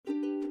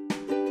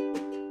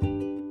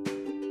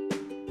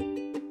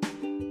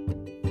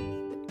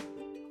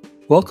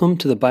Welcome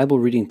to the Bible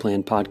Reading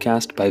Plan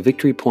podcast by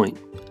Victory Point.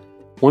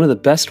 One of the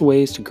best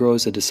ways to grow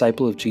as a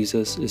disciple of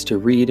Jesus is to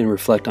read and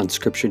reflect on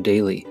Scripture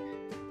daily.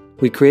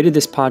 We created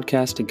this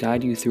podcast to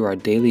guide you through our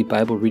daily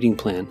Bible reading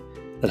plan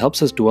that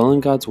helps us dwell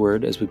in God's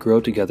Word as we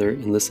grow together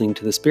in listening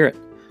to the Spirit.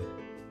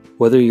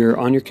 Whether you're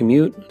on your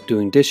commute,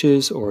 doing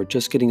dishes, or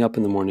just getting up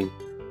in the morning,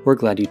 we're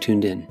glad you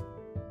tuned in.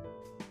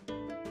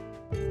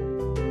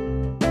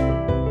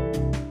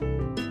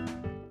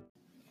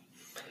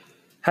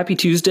 Happy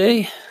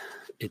Tuesday.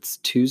 It's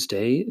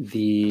Tuesday,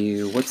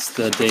 what's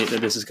the date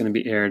that this is going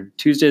to be aired?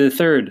 Tuesday the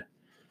 3rd.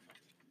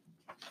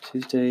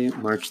 Tuesday,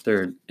 March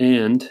 3rd.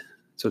 And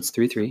so it's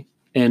 3-3.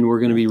 And we're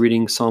going to be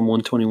reading Psalm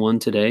 121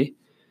 today.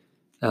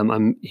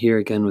 I'm here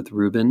again with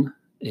Ruben,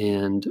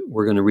 and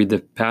we're going to read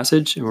the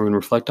passage, and we're going to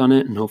reflect on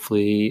it, and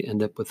hopefully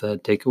end up with a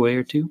takeaway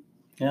or two.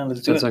 Yeah,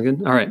 let's do it. Does that sound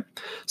good? All right.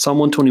 Psalm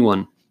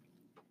 121.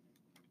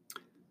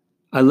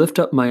 I lift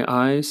up my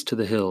eyes to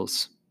the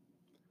hills.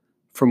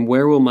 From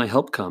where will my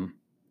help come?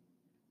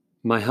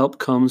 My help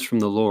comes from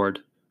the Lord,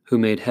 who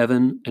made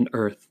heaven and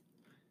earth.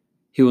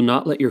 He will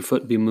not let your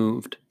foot be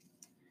moved.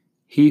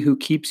 He who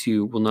keeps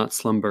you will not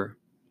slumber.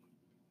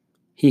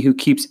 He who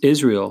keeps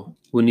Israel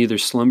will neither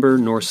slumber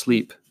nor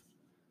sleep.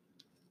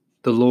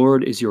 The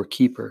Lord is your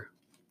keeper.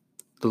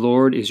 The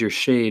Lord is your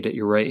shade at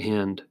your right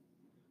hand.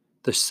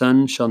 The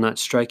sun shall not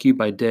strike you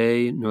by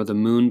day, nor the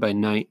moon by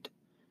night.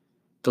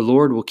 The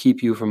Lord will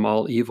keep you from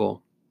all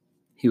evil.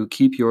 He will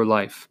keep your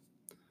life.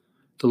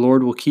 The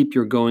Lord will keep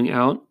your going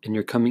out and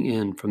your coming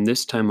in from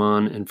this time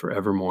on and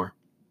forevermore.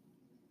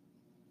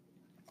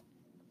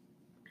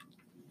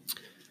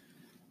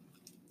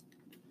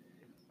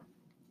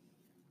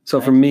 So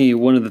for me,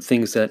 one of the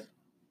things that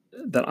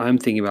I'm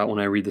thinking about when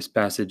I read this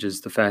passage is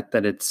the fact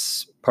that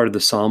it's part of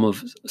the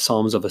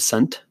Psalms of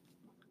Ascent.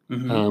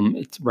 Mm-hmm.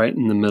 It's right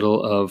in the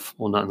middle of,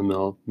 well, not in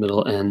the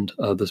middle end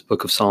of this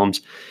book of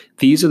Psalms.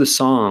 These are the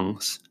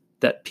songs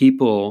that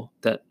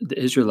the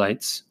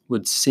Israelites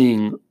would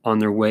sing on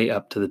their way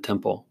up to the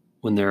temple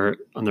when they're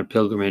on their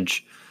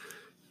pilgrimage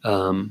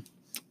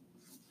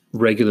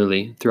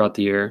regularly throughout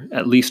the year.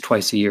 At least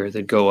twice a year,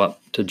 they'd go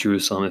up to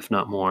Jerusalem, if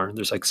not more.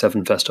 There's like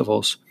 7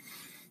 festivals.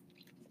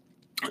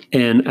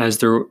 And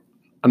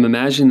I'm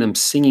imagining them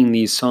singing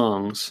these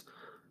songs,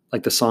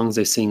 like the songs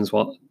they sing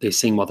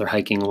while they're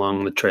hiking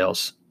along the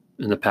trails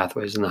and the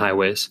pathways and the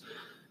highways.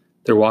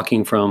 They're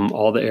walking from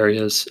all the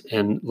areas,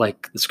 and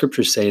like the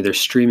scriptures say, they're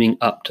streaming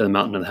up to the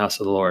mountain of the house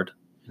of the Lord.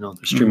 They're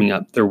streaming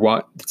up.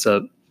 It's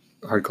a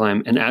hard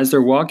climb. And as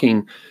they're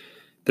walking,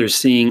 they're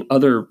seeing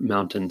other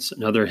mountains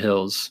and other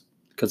hills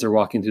because they're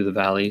walking through the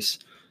valleys,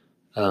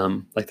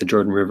 like the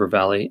Jordan River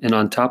Valley. And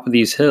on top of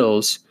these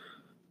hills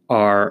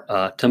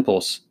are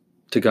temples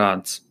to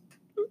gods,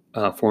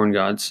 foreign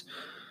gods,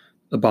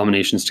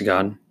 abominations to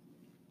God.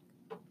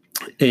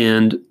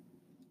 And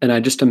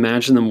I just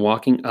imagine them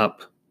walking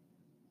up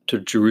to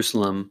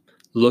Jerusalem,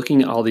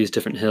 looking at all these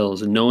different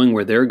hills and knowing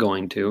where they're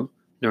going to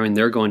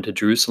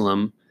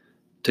Jerusalem,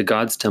 to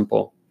God's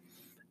temple,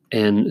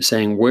 and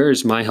saying,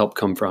 where's my help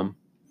come from?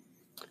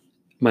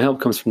 My help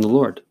comes from the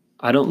Lord.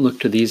 I don't look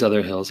to these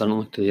other hills. I don't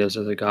look to these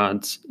other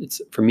gods.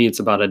 For me, it's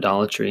about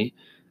idolatry.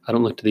 I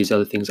don't look to these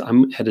other things.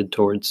 I'm headed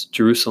towards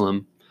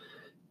Jerusalem.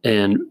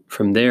 And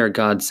from there,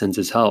 God sends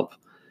his help.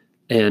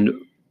 And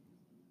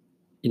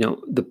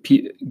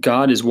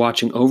God is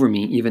watching over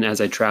me even as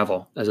I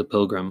travel as a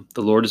pilgrim.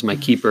 The Lord is my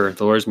keeper.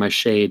 The Lord is my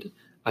shade.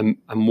 I'm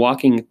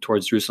walking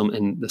towards Jerusalem,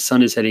 and the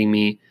sun is hitting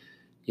me.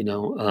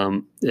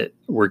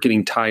 We're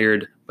getting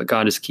tired, but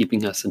God is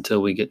keeping us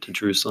until we get to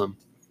Jerusalem.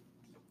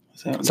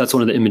 So that's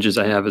one of the images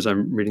I have as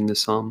I'm reading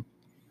this psalm.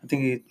 I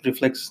think it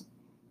reflects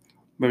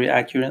very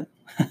accurate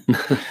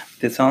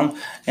the psalm,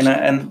 and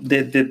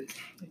the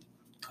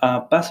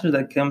passage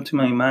that came to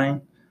my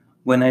mind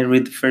when I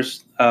read the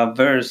first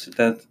verse,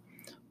 that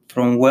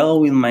from where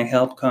will my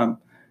help come?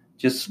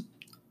 Just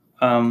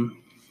I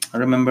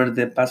remember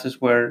the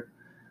passage where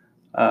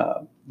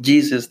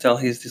Jesus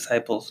tells his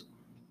disciples,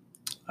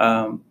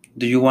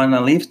 do you want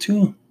to live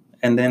too?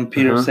 And then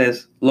Peter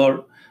says,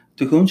 Lord,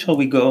 to whom shall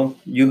we go?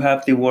 You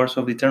have the words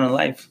of eternal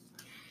life.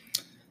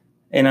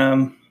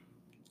 And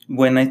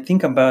when I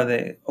think about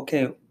it,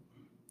 okay,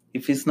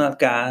 if it's not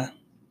God,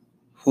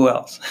 who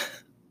else?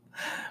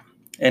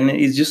 And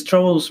it just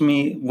troubles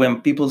me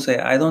when people say,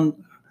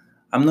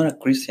 I'm not a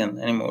Christian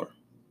anymore.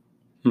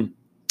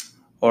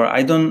 Or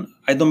I don't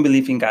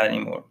believe in God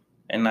anymore.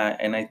 And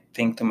I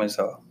think to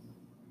myself,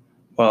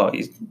 well,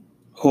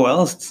 who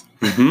else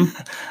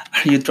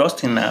are you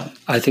trusting now?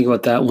 I think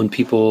about that when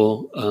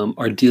people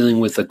are dealing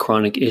with a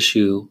chronic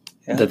issue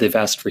that they've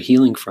asked for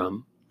healing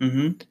from.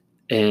 Mm-hmm.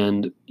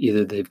 And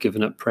either they've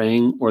given up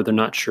praying or they're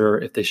not sure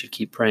if they should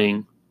keep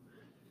praying.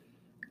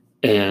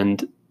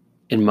 And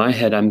in my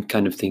head, I'm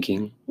kind of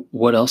thinking,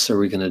 what else are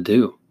we going to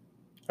do?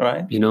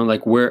 Right.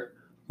 Like where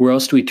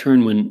else do we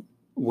turn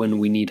when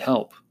we need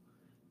help?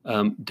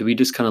 Do we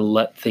just kind of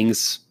let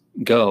things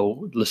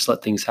go? Just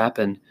let things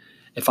happen?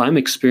 If I'm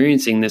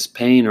experiencing this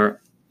pain,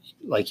 or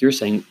like you're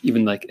saying,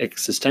 even like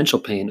existential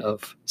pain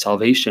of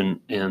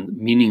salvation and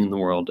meaning in the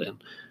world,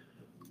 and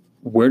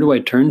where do I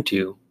turn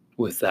to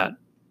with that?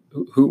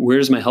 Where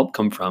does my help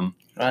come from?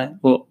 Right.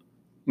 Well,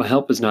 my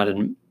help is not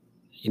in,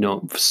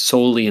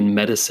 solely in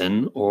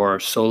medicine or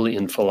solely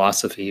in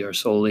philosophy or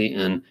solely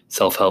in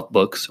self-help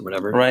books or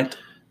whatever. Right.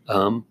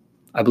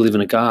 I believe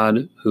in a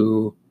God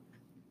who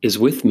is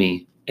with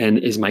me and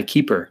is my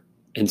keeper.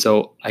 And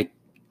so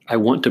I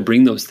want to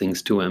bring those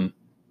things to him.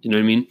 You know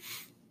what I mean?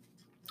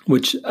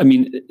 Which, I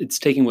mean, it's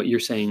taking what you're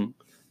saying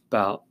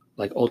about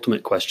like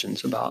ultimate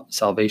questions about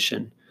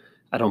salvation.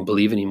 I don't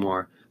believe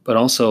anymore, but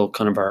also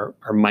kind of our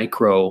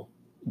micro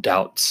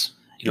doubts,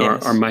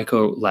 Yes. our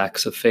micro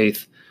lacks of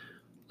faith.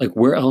 Like,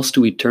 where else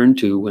do we turn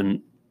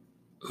to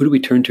who do we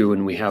turn to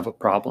when we have a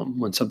problem,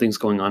 when something's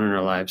going on in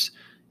our lives?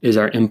 Is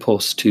our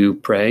impulse to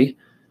pray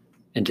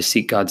and to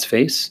seek God's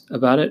face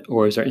about it?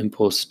 Or is our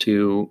impulse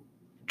to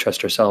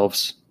trust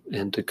ourselves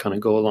and to kind of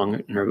go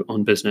along in our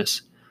own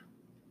business?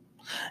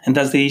 And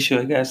that's the issue,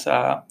 I guess,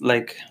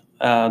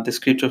 the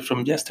scripture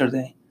from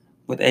yesterday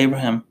with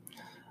Abraham.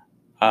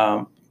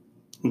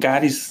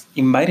 God is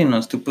inviting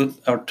us to put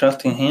our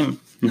trust in him.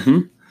 Mm-hmm.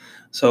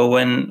 So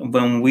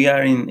when we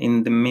are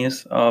in the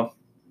midst of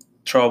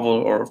trouble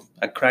or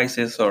a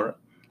crisis or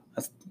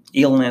a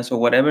illness or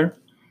whatever,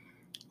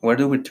 where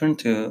do we turn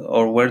to,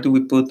 or where do we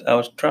put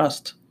our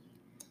trust?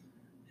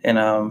 And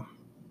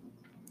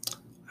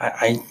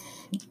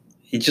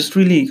it's just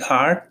really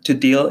hard to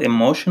deal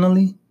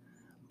emotionally,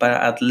 but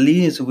at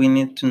least we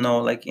need to know,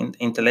 like,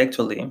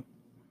 intellectually,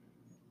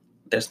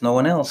 there's no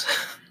one else.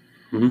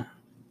 Mm-hmm.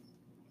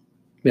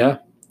 Yeah.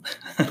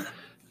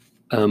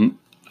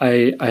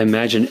 I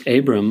imagine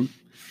Abram's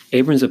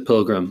a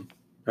pilgrim,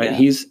 right?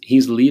 Yeah.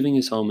 He's leaving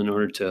his home in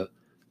order to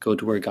go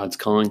to where God's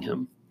calling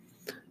him.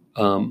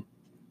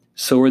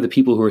 So are the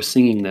people who are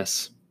singing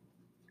this.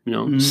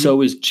 Mm-hmm.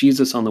 So is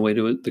Jesus on the way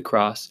to the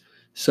cross.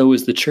 So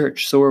is the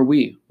church. So are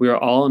we. We are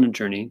all on a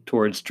journey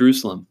towards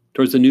Jerusalem,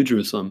 towards the New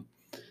Jerusalem.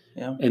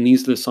 Yeah. And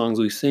these are the songs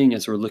we sing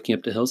as we're looking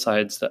up to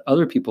hillsides that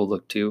other people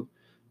look to,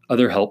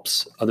 other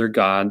helps, other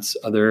gods,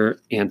 other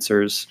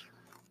answers,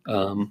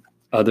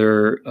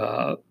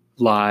 other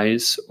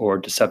lies or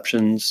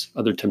deceptions,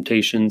 other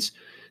temptations.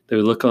 They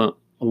look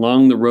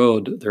along the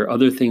road. There are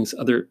other things,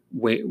 other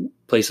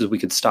places we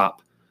could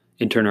stop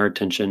and turn our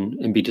attention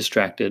and be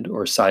distracted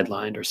or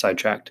sidelined or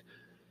sidetracked.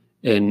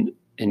 And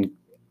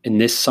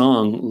this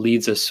song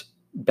leads us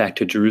back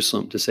to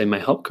Jerusalem to say, my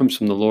help comes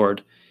from the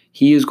Lord.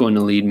 He is going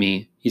to lead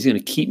me. He's going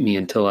to keep me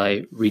until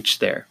I reach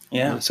there.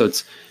 Yeah. So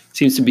it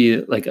seems to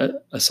be like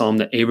a psalm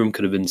that Abram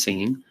could have been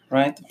singing,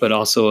 right? But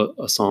also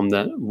a psalm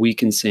that we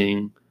can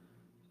sing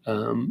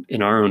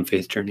in our own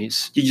faith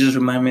journeys. You just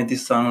remind me of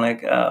this song,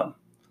 like,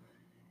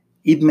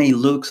 it may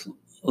look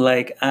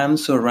like I'm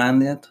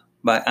surrounded,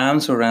 but I'm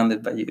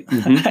surrounded by you.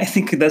 Mm-hmm. I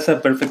think that's a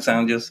perfect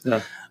song just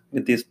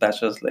with these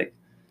passages. Like,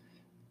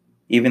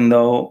 even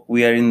though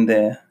we are in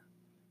the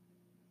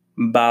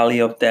valley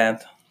of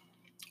death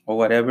or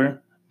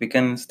whatever, we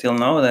can still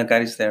know that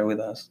God is there with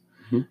us.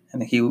 Mm-hmm.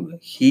 And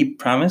he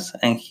promised,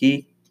 and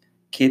he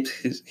keeps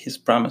his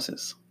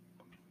promises.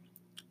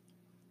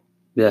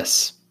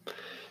 Yes.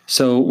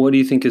 So what do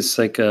you think is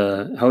like,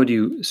 how would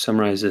you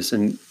summarize this,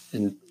 and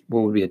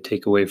what would be a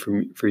takeaway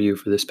for you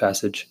for this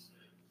passage?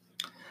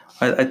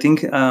 I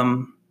think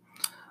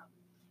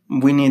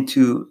we need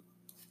to,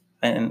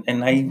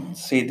 and I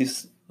say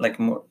this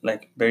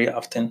very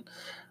often,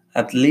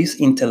 at least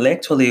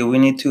intellectually, we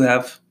need to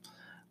have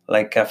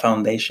like a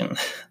foundation.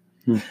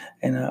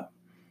 And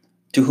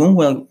to whom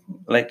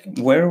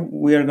where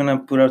we are gonna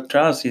put our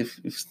trust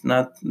if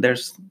not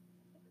there's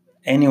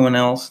anyone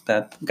else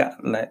that God,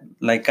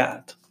 like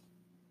God.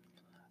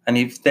 And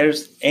if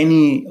there's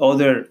any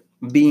other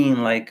being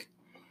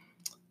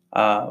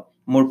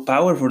more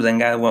powerful than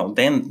God, well,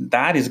 then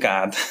that is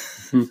God.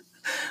 Mm-hmm.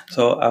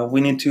 So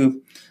we need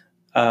to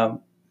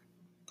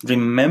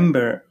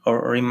remember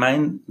or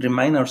remind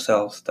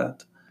ourselves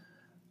that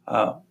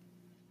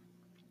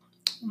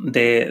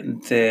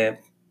the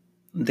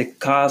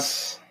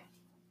cause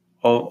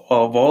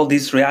of all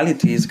this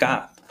reality is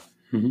God.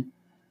 Mm-hmm.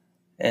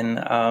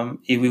 And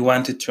if we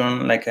want to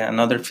turn like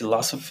another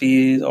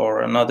philosophy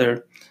or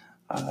another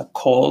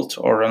cult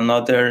or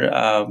another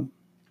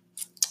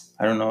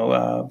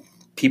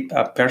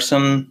a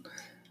person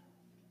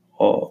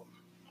or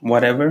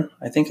whatever,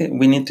 I think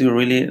we need to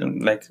really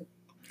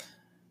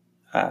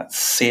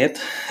sit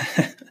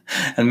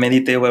and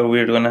meditate where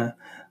we're gonna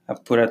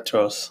put our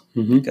trust.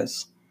 Mm-hmm.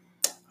 Because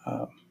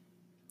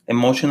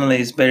emotionally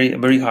it's very,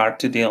 very hard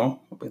to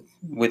deal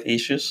with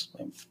issues.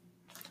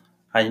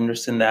 I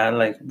understand that,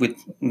 like with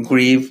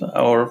grief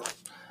or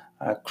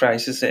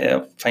crisis,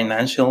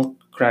 financial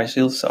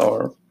crisis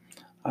or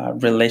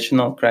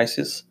relational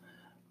crisis,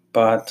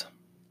 but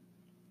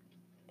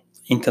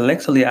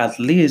intellectually, at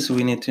least,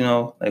 we need to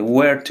know like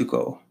where to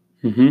go.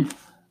 Mm-hmm.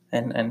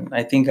 And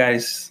I think God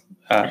is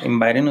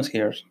inviting us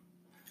here.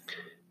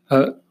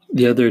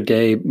 The other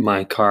day,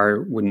 my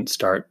car wouldn't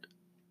start,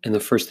 and the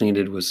first thing I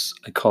did was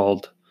I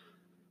called.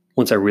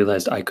 Once I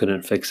realized I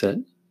couldn't fix it,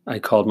 I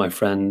called my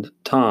friend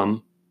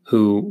Tom,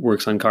 who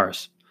works on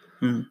cars.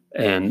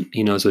 and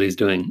he knows what he's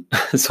doing.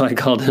 So I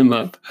called him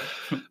up.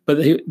 But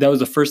that was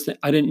the first thing.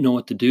 I didn't know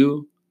what to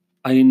do.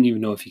 I didn't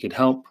even know if he could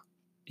help.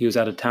 He was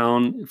out of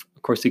town.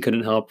 Of course, he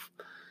couldn't help.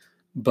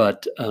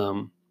 But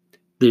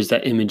there's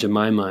that image in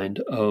my mind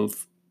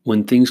of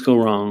when things go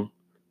wrong,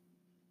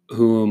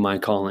 who am I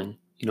calling?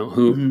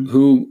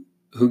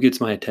 Who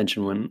gets my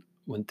attention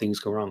when things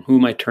go wrong? Who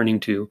am I turning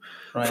to?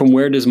 Right. From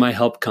where does my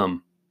help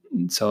come?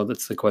 So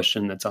that's the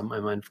question that's on my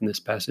mind from this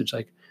passage.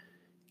 Like,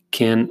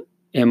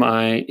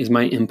 is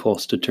my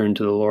impulse to turn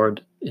to the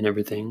Lord in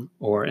everything,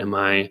 or am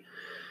I,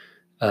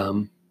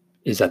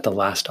 is that the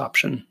last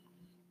option?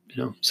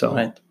 So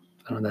Right.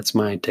 I don't know, that's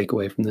my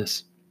takeaway from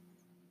this.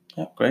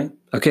 Yeah, great.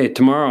 Okay,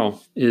 tomorrow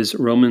is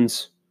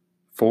Romans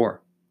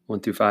 4,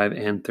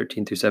 1-5 and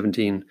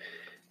 13-17,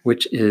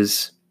 which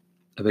is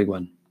a big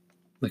one.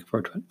 Looking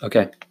forward to it.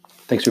 Okay,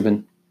 thanks,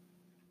 Ruben.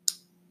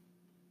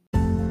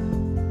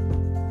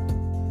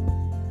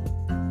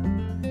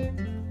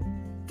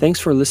 Thanks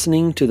for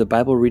listening to the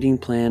Bible Reading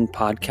Plan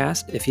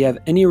podcast. If you have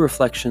any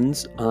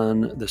reflections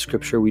on the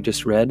scripture we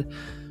just read,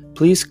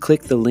 please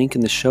click the link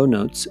in the show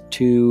notes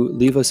to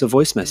leave us a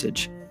voice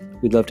message.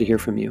 We'd love to hear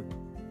from you.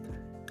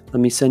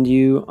 Let me send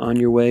you on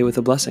your way with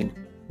a blessing.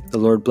 The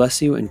Lord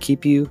bless you and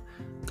keep you.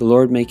 The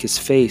Lord make his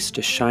face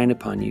to shine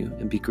upon you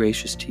and be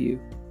gracious to you.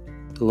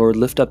 The Lord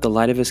lift up the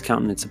light of his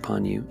countenance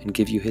upon you and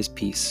give you his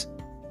peace.